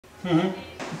Mhm.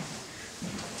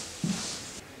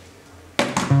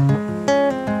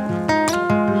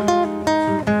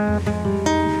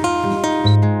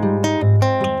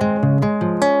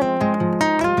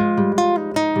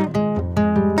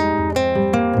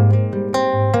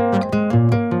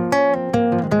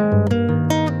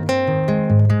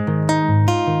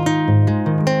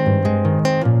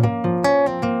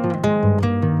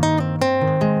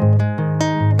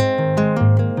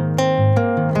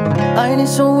 I need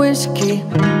some whiskey,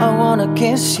 I wanna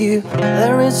kiss you.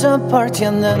 There is a party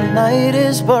and the night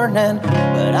is burning,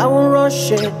 but I won't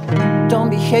rush it, don't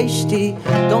be hasty.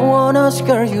 Don't wanna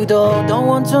scare you though, don't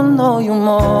want to know you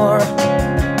more.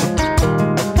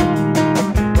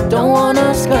 Don't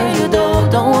wanna scare you though,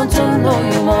 don't want to know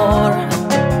you more.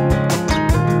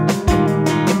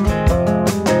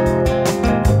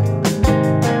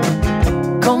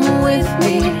 Come with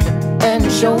me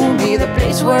and show me the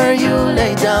place where you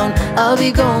lay down. I'll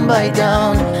be gone by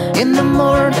down. In the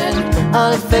morning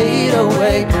I'll fade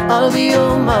away. I'll be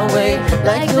on my way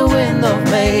like the wind of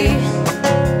May.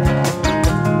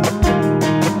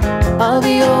 I'll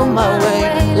be on my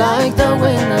way like the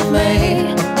wind of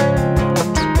May.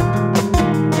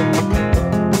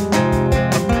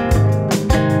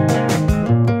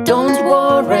 Don't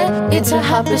worry, it's a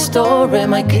happy story.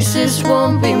 My kisses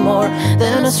won't be more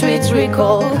than a sweet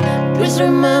recall. Please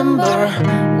remember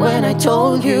when I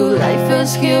told you life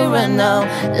is here and now.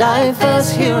 Life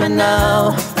is here and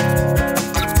now.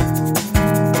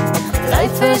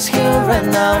 Life is here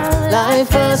and now.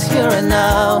 Life is here and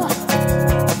now.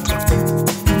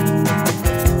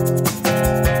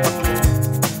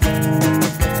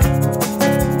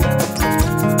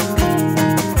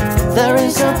 There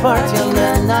is a party and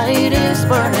the night is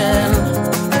burning.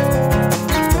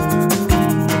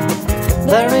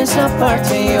 There is a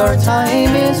party, your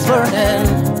time is burning.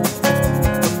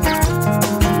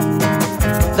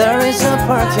 There is a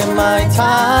party, my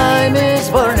time is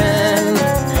burning.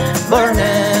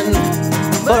 Burning,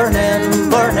 burning,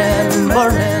 burning,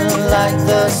 burning. Like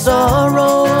the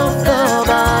sorrow of the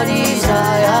bodies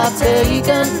I have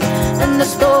taken and the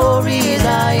stories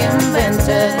I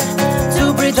invented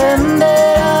to pretend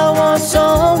that I was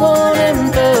someone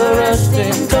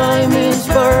interesting. Time is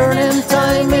burning,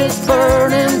 time is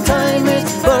burning, time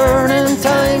is burning,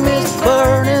 time is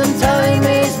burning, time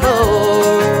is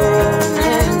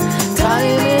burning,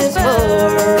 time is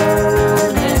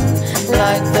burning.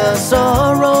 Like the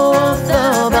sorrow of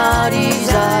the bodies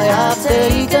I have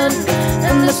taken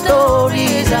and the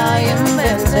stories I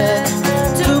invented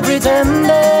to pretend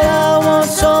that I was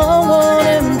someone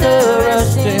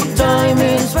interesting. Time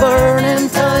is burning,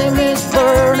 time is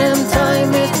burning, time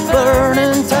is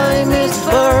burning, time is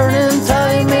burning,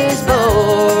 time is burning,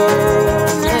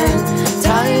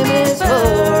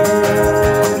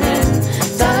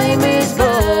 time is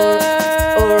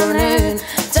burning,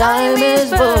 time is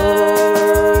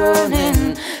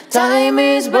burning, time is burning, time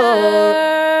is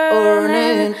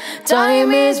burning,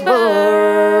 time is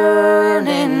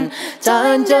burning,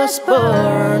 time just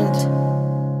burned.